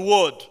know the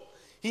word.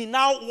 He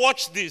now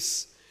watched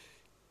this,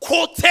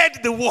 quoted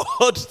the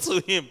word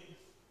to him.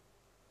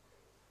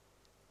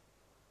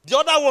 The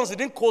other ones, he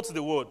didn't quote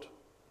the word.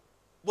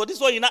 But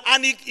this one,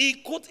 and he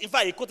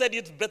quoted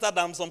it better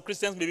than some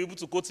Christians may be able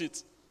to quote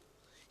it.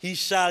 He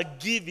shall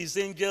give his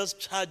angels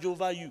charge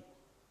over you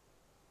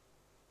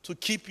to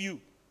keep you.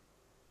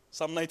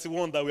 Psalm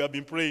 91 that we have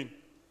been praying.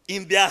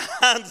 In their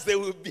hands they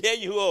will bear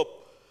you up,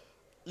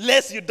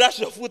 lest you dash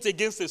your foot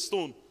against a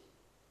stone.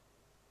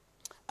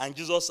 And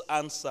Jesus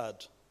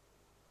answered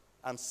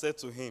and said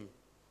to him,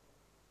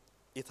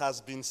 it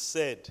has been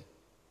said,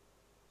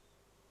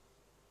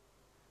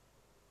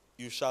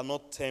 you shall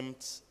not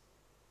tempt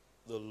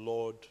the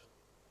Lord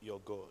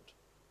your God.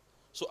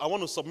 So I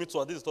want to submit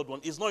to this third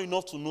one. It's not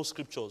enough to know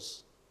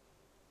scriptures.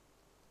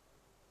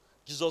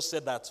 Jesus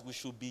said that we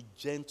should be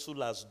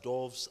gentle as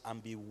doves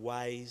and be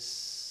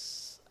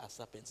wise as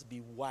serpents.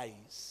 Be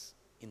wise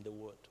in the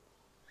word.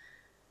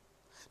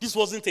 This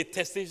wasn't a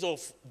testation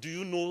of, do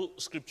you know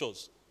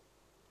scriptures?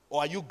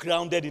 Or are you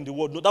grounded in the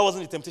word? No, that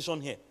wasn't the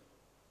temptation here.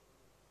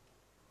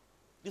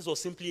 This was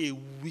simply a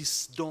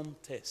wisdom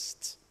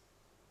test.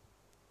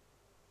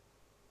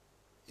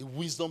 A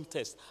wisdom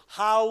test.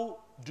 How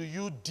do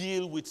you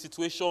deal with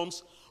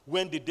situations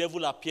when the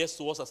devil appears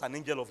to us as an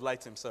angel of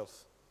light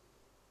himself?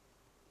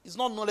 It's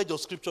not knowledge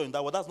of scripture in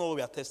that word. That's not what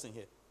we are testing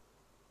here.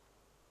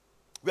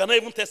 We are not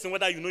even testing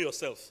whether you know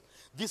yourself.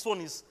 This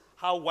one is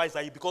how wise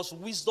are you? Because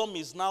wisdom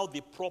is now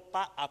the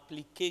proper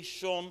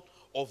application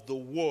of the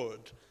word.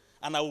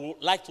 And I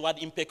would like to add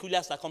in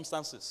peculiar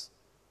circumstances.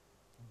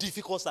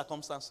 Difficult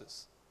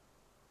circumstances.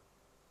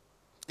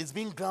 It's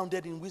being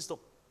grounded in wisdom.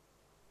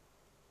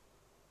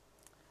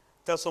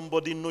 Tell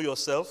somebody, know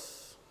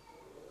yourself.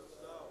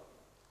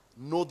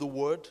 Know the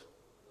word.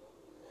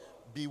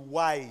 Be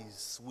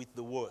wise with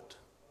the word.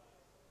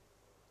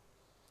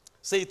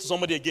 Say it to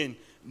somebody again.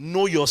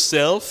 Know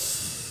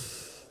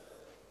yourself.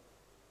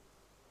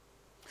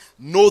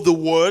 Know the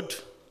word.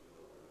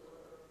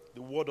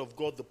 The word of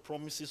God, the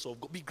promises of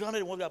God. Be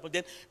grounded in what will happen.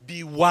 Then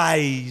be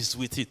wise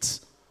with it.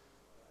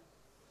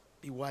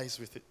 Be wise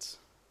with it.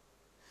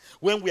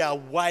 When we are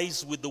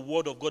wise with the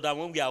word of God, and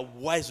when we are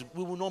wise,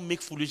 we will not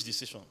make foolish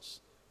decisions.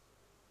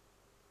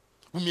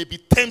 We may be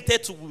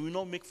tempted to, we will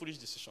not make foolish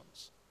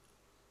decisions.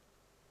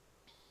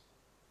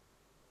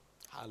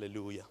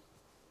 Hallelujah.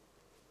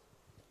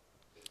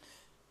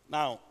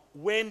 Now,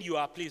 when you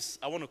are, please,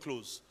 I want to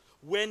close.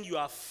 When you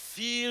are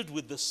filled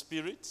with the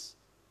Spirit,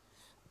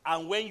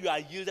 and when you are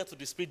yielded to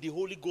the Spirit, the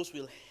Holy Ghost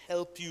will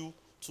help you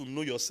to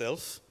know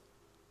yourself.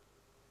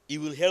 It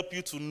will help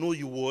you to know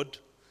your word,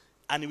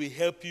 and it will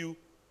help you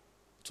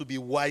to be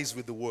wise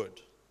with the word.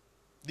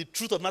 The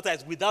truth of the matter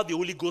is, without the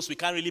Holy Ghost, we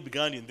can't really be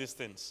grounded in these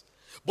things.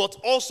 But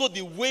also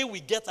the way we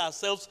get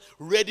ourselves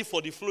ready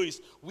for the flow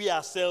is we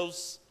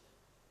ourselves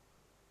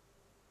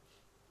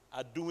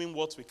are doing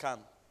what we can.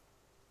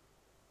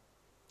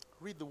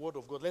 Read the word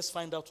of God. Let's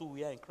find out who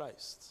we are in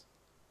Christ.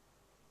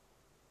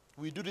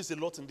 We do this a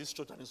lot in this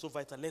church and it's so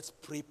vital. Let's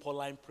pray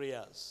Pauline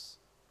prayers.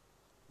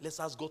 Let's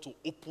ask God to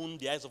open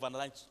the eyes of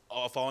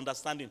our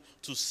understanding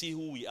to see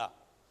who we are.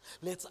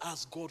 Let's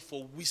ask God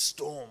for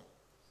wisdom.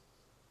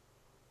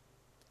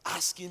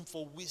 Ask him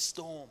for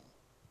wisdom.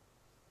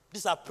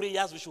 These are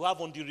prayers we should have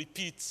on the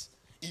repeat.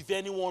 If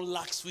anyone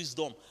lacks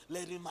wisdom,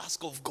 let him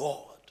ask of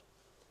God.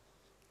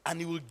 And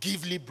he will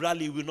give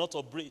liberally, he will not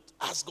upbraid.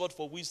 Ask God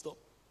for wisdom.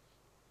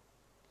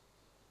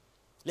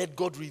 Let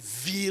God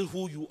reveal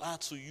who you are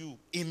to you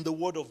in the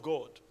word of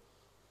God.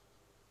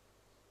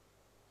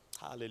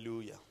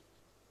 Hallelujah.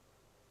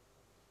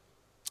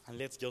 And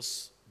let's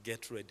just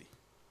get ready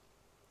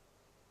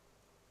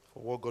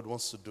for what God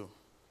wants to do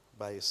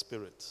by his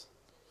Spirit.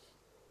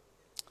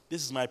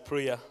 This is my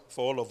prayer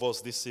for all of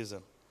us this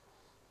season.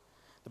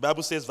 The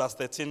Bible says, verse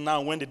 13,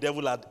 now when the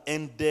devil had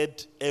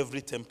ended every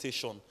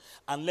temptation.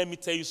 And let me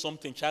tell you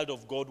something, child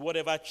of God,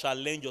 whatever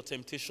challenge or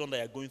temptation that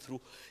you're going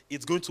through,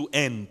 it's going to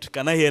end.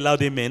 Can I hear a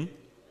loud amen?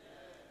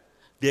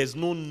 There's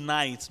no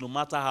night, no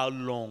matter how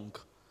long,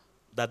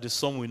 that the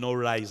sun will not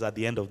rise at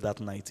the end of that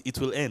night. It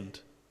will end.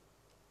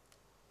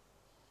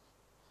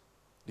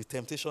 The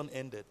temptation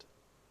ended.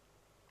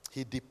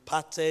 He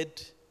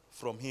departed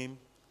from him.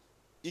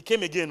 He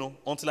came again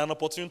until an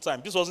opportune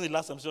time. This wasn't the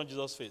last temptation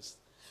Jesus faced.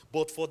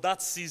 But for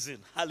that season,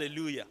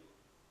 hallelujah,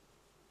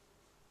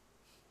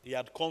 he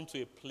had come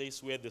to a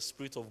place where the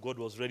Spirit of God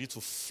was ready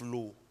to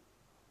flow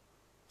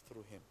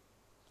through him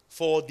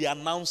for the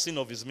announcing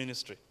of his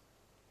ministry.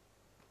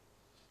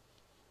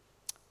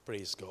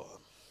 Praise God.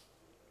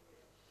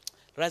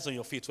 Rise on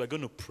your feet. We're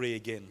going to pray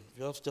again.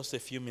 Just a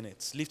few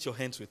minutes. Lift your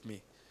hands with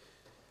me.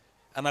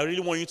 And I really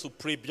want you to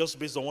pray just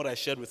based on what I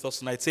shared with us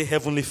tonight. Say,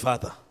 Heavenly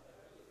Father.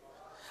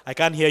 I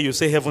can't hear you.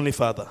 Say, Heavenly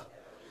Father.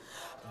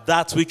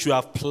 That which you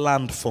have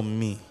planned for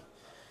me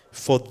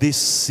for this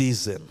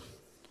season,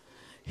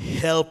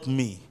 help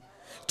me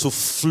to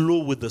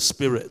flow with the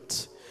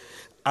Spirit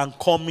and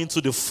come into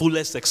the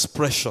fullest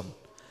expression,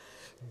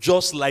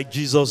 just like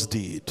Jesus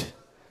did.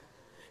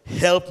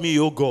 Help me,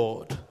 O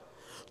God,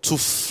 to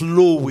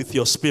flow with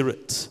your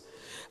Spirit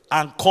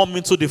and come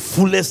into the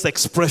fullest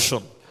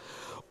expression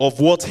of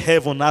what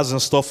heaven has in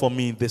store for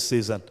me in this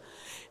season.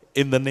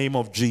 In the name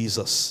of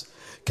Jesus.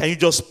 Can you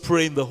just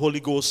pray in the Holy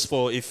Ghost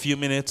for a few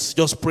minutes?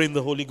 Just pray in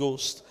the Holy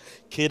Ghost.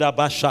 Thank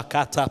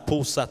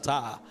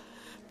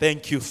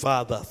you,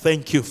 Father.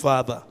 Thank you,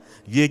 Father.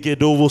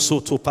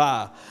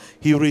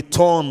 He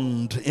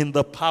returned in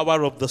the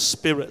power of the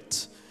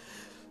Spirit.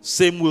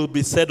 Same will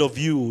be said of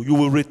you. You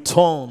will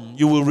return.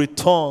 You will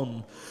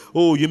return.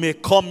 Oh, you may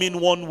come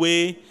in one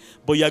way,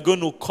 but you're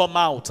going to come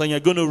out and you're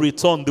going to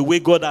return the way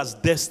God has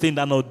destined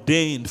and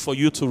ordained for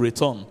you to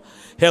return.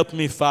 Help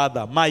me,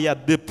 Father. Maya,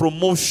 the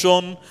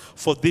promotion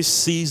for this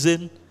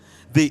season,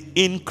 the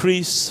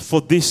increase for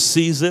this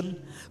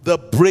season, the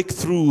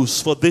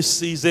breakthroughs for this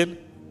season.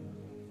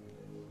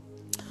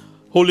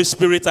 Holy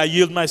Spirit, I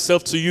yield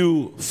myself to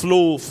you.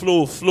 Flow,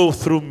 flow, flow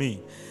through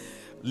me.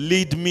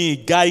 Lead me,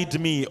 guide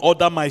me,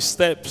 order my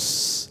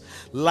steps.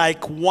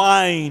 Like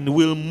wine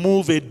will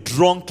move a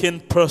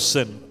drunken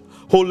person.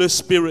 Holy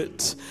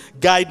Spirit,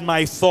 guide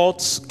my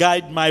thoughts,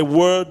 guide my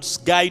words,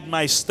 guide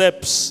my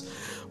steps.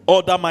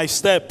 Order my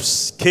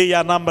steps. Oh,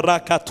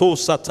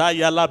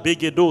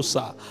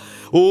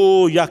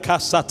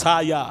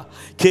 yakasataya.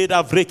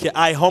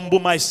 I humble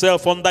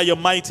myself under your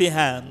mighty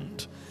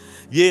hand.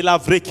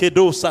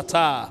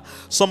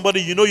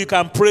 Somebody, you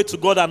can pray to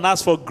God and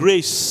ask for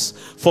grace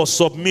for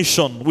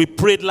submission. We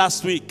prayed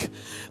last week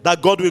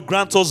that God will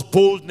grant us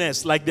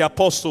boldness like the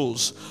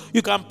apostles.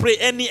 You can pray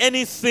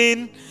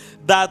anything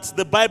that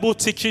the Bible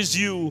teaches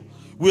you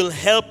will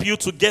help you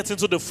to get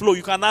into the flow.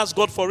 You can ask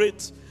God for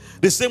it.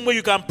 The same way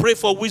you can pray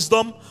for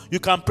wisdom, you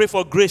can pray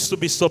for grace to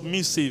be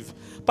submissive.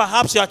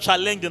 Perhaps you are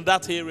challenged in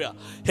that area.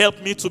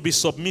 Help me to be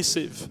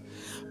submissive.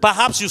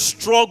 Perhaps you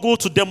struggle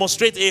to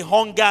demonstrate a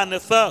hunger and a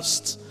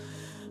thirst.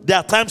 There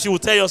are times you will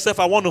tell yourself,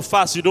 I want to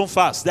fast, you don't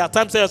fast. There are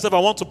times you tell yourself, I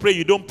want to pray,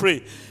 you don't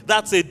pray.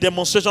 That's a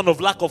demonstration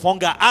of lack of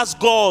hunger. Ask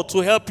God to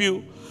help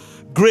you.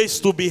 Grace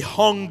to be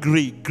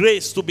hungry.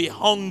 Grace to be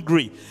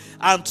hungry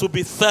and to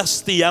be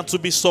thirsty and to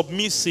be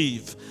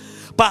submissive.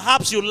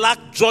 Perhaps you lack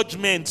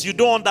judgment. You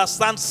don't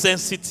understand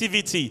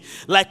sensitivity.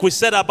 Like we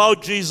said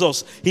about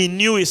Jesus, he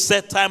knew his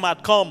set time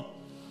had come.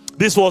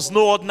 This was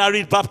no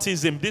ordinary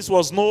baptism. This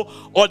was no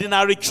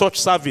ordinary church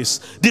service.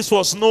 This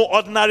was no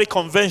ordinary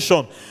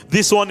convention.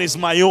 This one is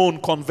my own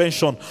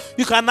convention.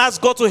 You can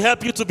ask God to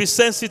help you to be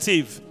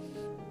sensitive.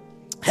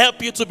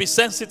 Help you to be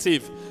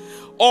sensitive.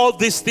 All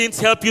these things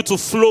help you to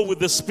flow with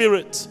the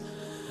Spirit.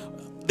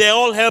 They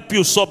all help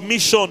you.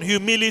 Submission,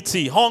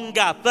 humility,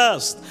 hunger,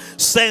 thirst,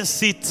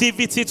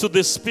 sensitivity to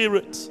the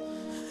Spirit.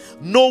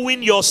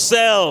 Knowing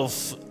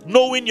yourself,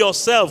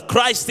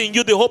 Christ in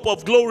you, the hope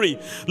of glory.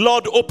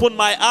 Lord, open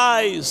my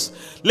eyes.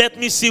 Let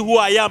me see who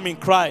I am in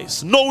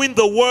Christ. Knowing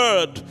the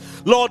word.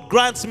 Lord,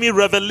 grant me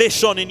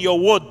revelation in your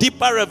word,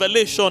 deeper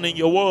revelation in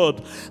your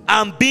word.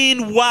 And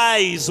being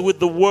wise with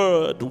the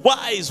word.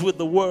 Wise with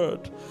the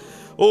word.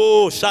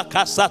 Oh,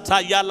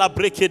 Shakasata Yala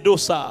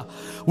Brekedosa.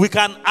 We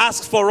can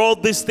ask for all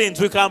these things.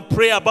 We can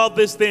pray about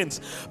these things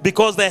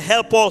because they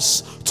help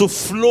us to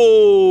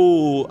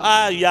flow.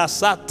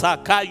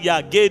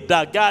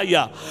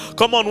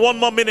 Come on, one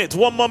more minute.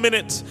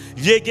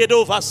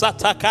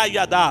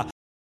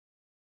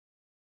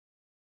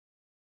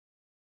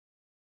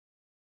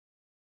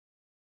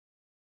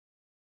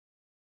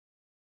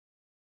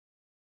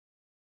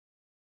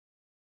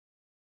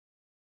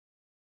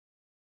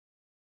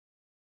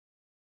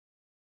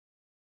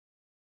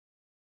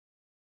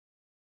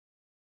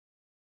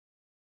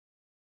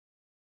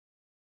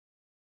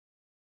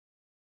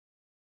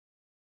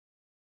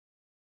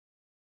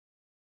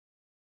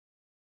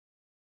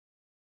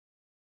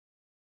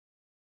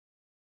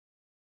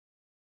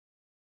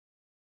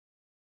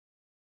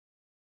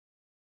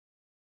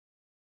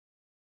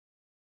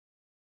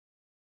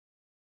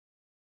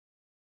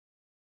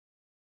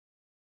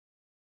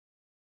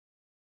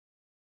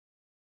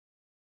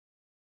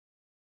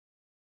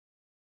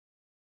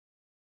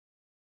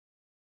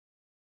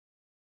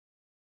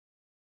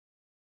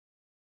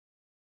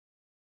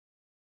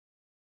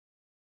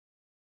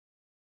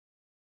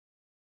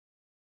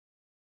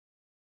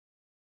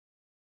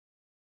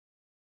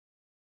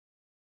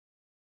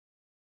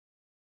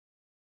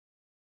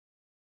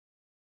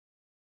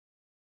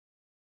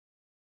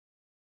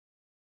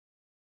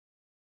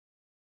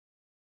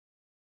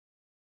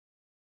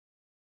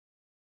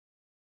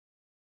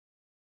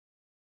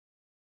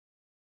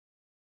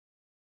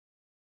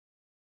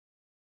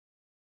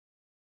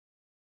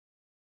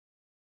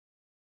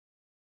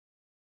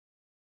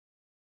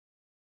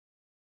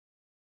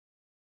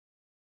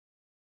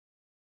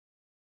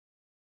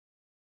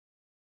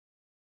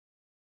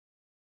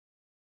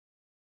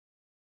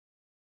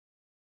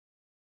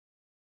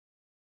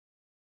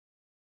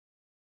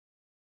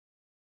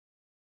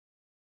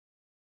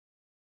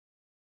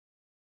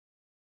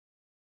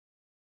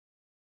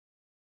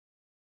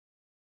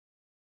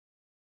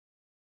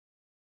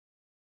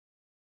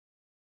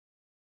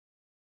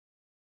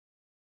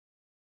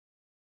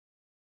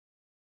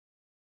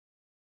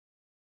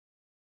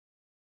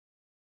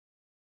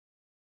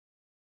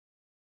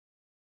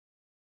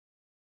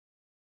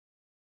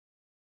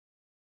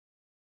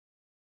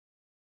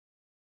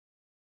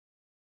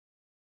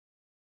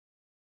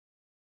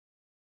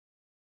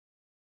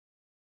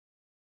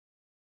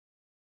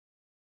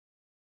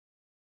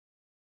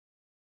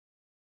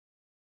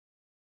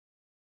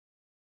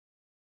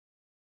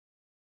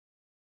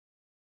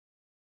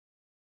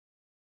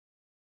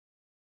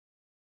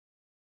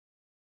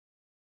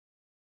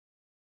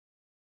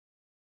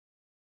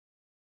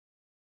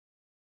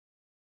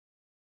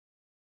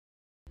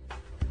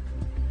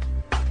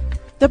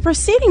 The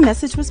preceding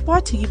message was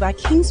brought to you by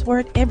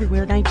Kingsword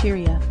Everywhere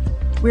Nigeria.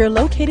 We are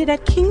located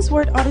at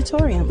Kingsword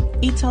Auditorium,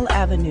 Etal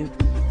Avenue,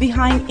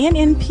 behind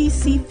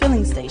NNPC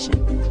Filling Station,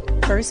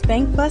 First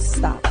Bank Bus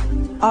Stop,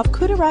 off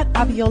Kudirat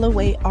Abiola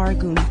Way,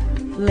 Argun,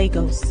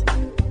 Lagos.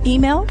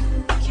 Email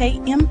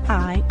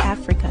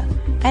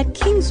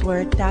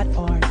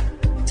kmiafrica@kingsword.org.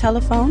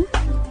 Telephone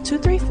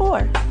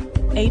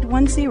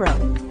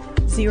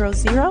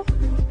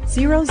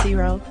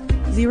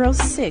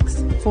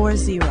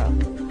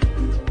 234-810-00000640.